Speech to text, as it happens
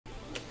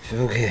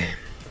Okay.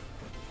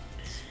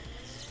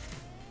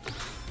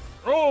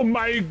 Oh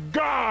my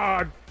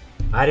god!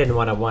 I didn't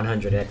want a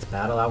 100x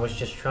battle, I was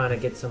just trying to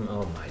get some...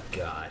 Oh my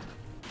god.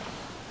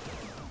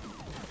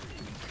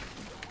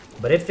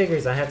 But it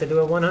figures I have to do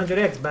a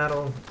 100x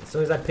battle as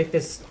soon as I pick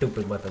this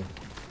stupid weapon.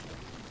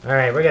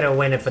 Alright, we're gonna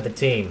win it for the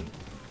team.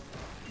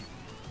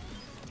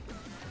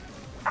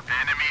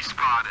 Enemy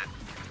spotted.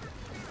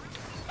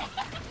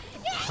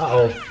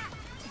 Uh-oh.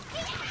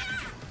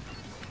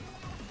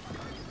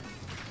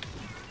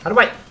 How do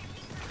I...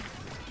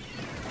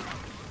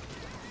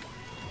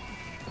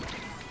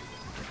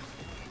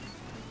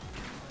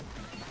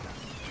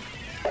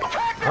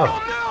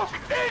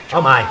 Oh.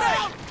 Oh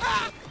my.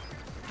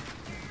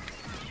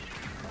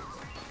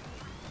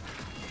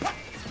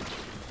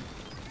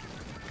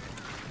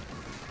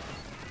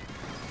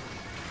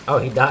 Oh,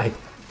 he died.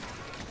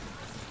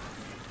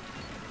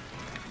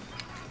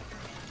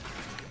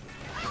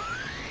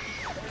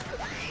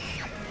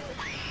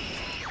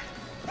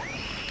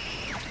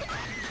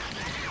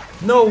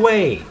 No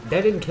way!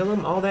 That didn't kill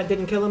him? All that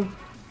didn't kill him?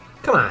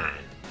 Come on!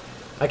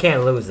 I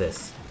can't lose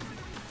this.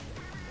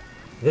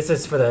 This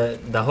is for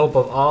the hope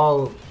of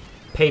all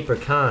paper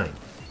kind.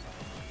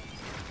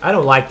 I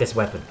don't like this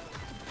weapon.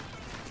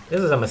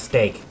 This is a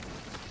mistake.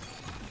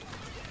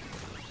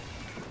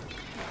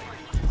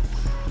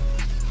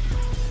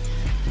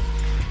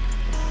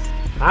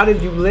 How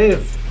did you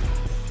live?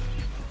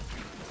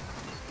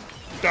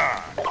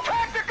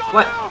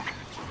 What?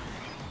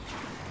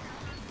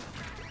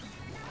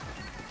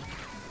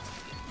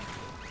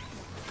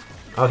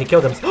 Oh, he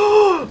killed him.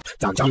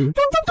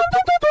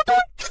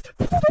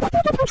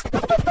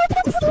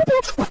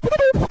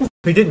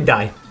 He didn't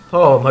die.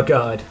 Oh my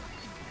god.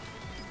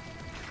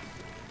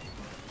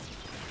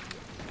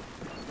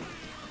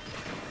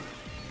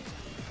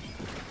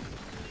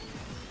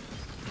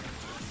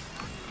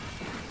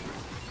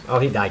 Oh,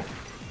 he died.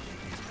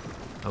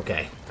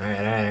 Okay. Alright,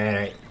 alright, alright,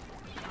 alright.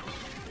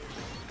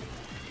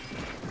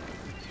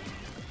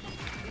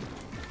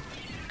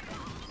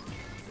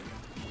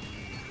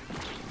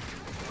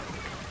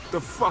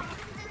 The fuck?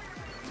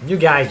 You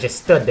guys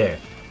just stood there.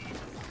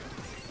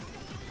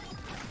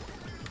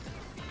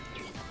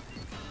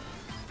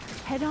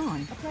 Head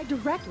on. Apply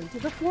directly to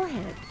the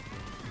forehead.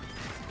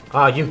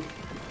 Oh, you...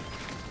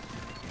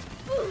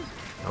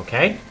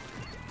 Okay.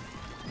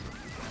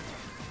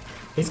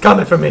 He's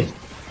coming for me.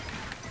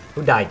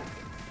 Who died?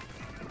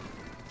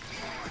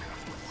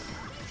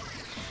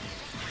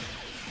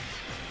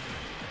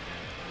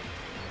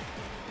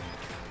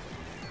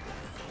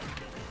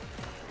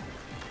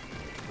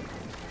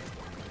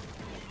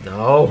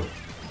 No.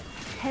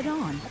 Head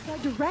on. Apply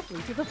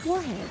directly to the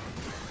forehead.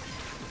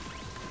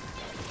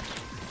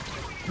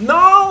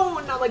 No!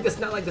 Not like this,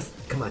 not like this.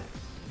 Come on.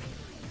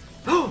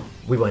 Oh,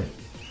 we won.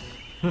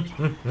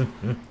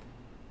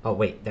 Oh,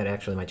 wait. That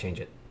actually might change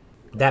it.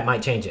 That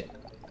might change it.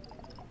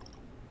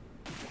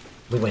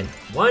 We win.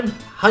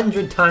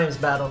 100 times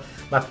battle.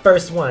 My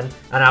first one,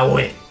 and I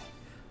win.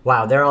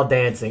 Wow, they're all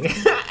dancing.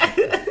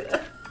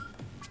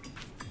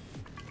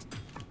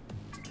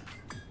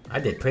 I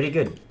did pretty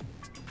good.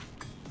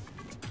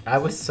 I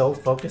was so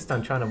focused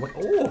on trying to win.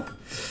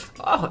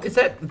 Oh, is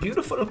that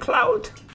beautiful cloud?